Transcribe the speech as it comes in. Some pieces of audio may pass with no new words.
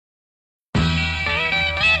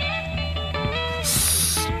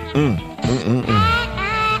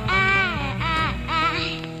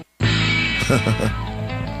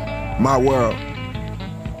My world.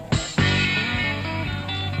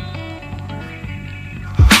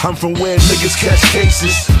 I'm from where niggas catch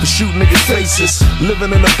cases, to shoot niggas' faces,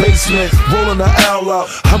 living in the basement, rolling the L up.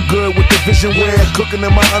 I'm good with the vision wear, cooking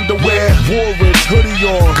in my underwear, Woolrich hoodie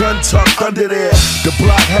on, gun tucked under there. The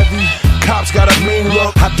block heavy, cops got a mean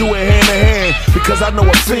look. I do it hand to hand because I know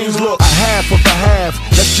what fiends look. A half of a half,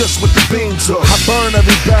 that's just what the beam took. I burn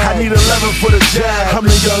every bag, I need 11 for the jab. I'm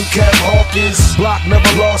the young Cap Hawkins, block never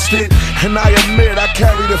lost it, and I admit I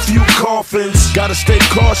carried a few coffins. Gotta stay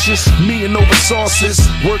cautious, meeting over sauces.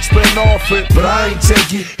 Work's been offered, but I ain't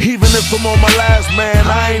take it. Even if I'm on my last man,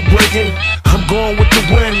 I ain't breaking. I'm going with the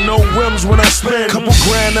wind, no rims when I spin. Couple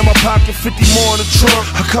grand in my pocket, 50 more in the trunk.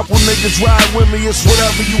 A couple niggas ride with me, it's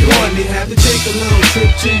whatever you want. You have to take a little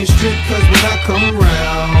trip to your strip, cause when I come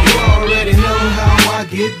around, you already know how I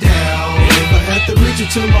get down. And if I have to reach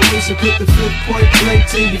it to my waist and put the flip point blank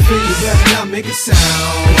to your face, you better not make a sound.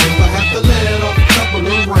 Cause if I have to let it off a couple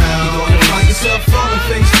of rounds, you're gonna find yourself falling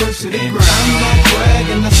face first to the ground. I'm not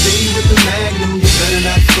bragging, I stay with the magnum. You better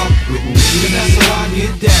not fuck with me, and that's how I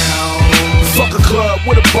get down. Fuck a club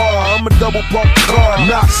with a bar, I'm a double park car.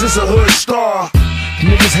 Knox is a hood star.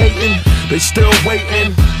 Niggas hating, they still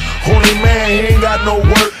waiting. Only man, he ain't got no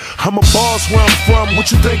work. I'm a boss where I'm from,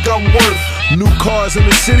 what you think I'm worth? New cars in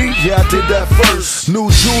the city, yeah I did that first.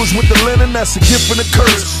 New jewels with the linen, that's a gift and a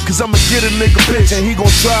curse. Cause I'ma get a nigga bitch and he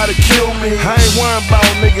gon' try to kill me. I ain't worrying about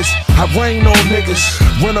niggas, I rain on niggas.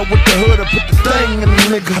 Run up with the hood and put the thing in the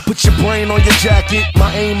nigga. I put your brain on your jacket,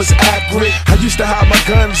 my aim is accurate. I used to hide my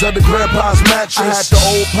guns under grandpa's mattress. I had the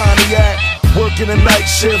old Pontiac, working a night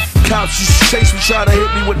shift. Cops used to chase me, try to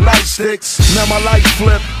hit me with nightsticks. Now my life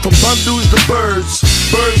flipped from bundles to birds,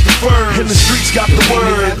 birds to furs, and the streets got the word.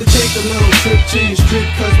 You have to take a little trip to your strip,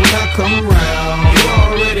 cause when I come around, you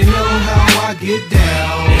already know how I get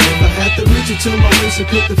down. And if I have to reach it to my waist and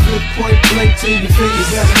put the flip point blank to your face, you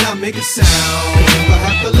better not make a sound. Cause if I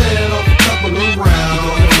have to let it off a couple of rounds,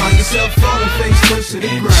 you're gonna find yourself falling face first to the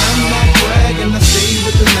ground. I'm not bragging, I stay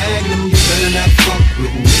with the magnum. You better not fuck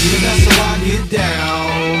with me, and that's how I get down.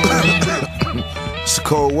 It's a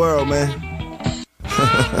cold world, man.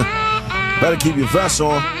 Better keep your vest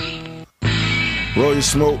on. Roll your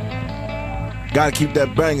smoke. Gotta keep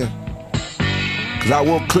that banger. Cause I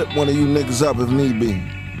will clip one of you niggas up if need be.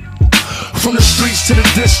 From the streets to the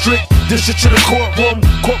district, district to the courtroom,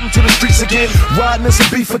 courtroom to the streets again. Riding as a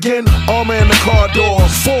beef again, armor in the car door,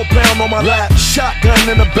 4 pound on my lap, shotgun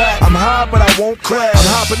in the back. I'm high but I won't crash, I'm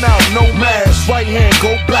hopping out, no mask, right hand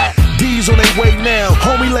go black. D's on their way now,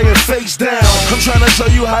 homie laying face down. I'm trying to show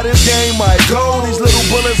you how this game might go. These little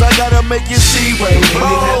bullets, I gotta make you see rainbows.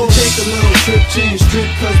 You have to take a little trip to your strip,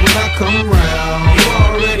 cause when I come around, you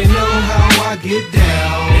already know how I get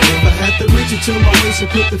down. And if I have to reach it to my waist and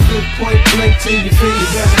put the flip point blank to your face, you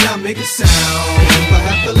better not make a sound. Cause if I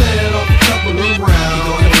have to let it off a couple of rounds,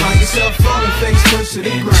 you're gonna find yourself falling face first to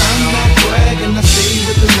the ground. I'm not bragging, I stay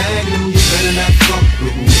with the magnum. You better not fuck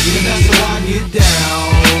with me, and that's how I get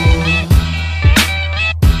down.